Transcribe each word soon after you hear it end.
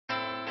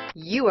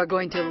You are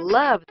going to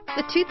love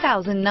the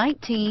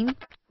 2019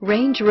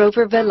 Range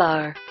Rover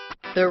Velar.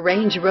 The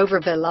Range Rover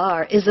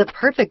Velar is a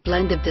perfect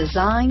blend of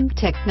design,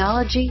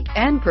 technology,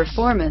 and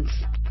performance.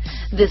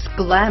 This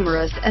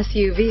glamorous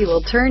SUV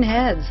will turn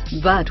heads,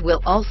 but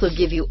will also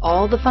give you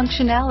all the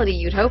functionality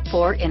you'd hope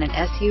for in an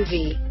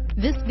SUV.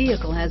 This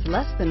vehicle has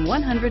less than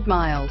 100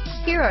 miles.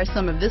 Here are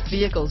some of this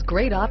vehicle's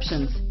great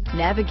options: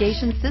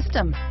 navigation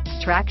system,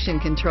 traction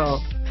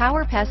control,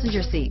 power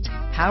passenger seat,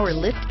 power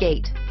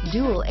liftgate,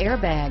 dual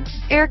airbags,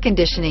 air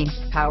conditioning,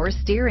 power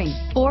steering,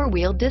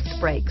 four-wheel disc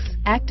brakes,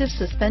 active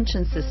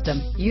suspension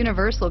system,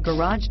 universal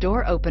garage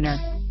door opener,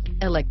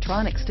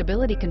 electronic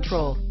stability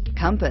control,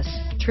 compass,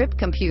 trip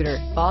computer,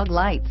 fog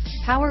lights,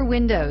 power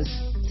windows,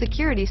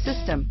 security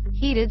system,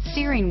 heated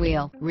steering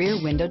wheel, rear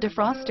window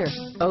defroster,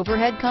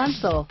 overhead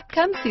console.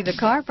 Come see the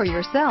car for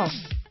yourself.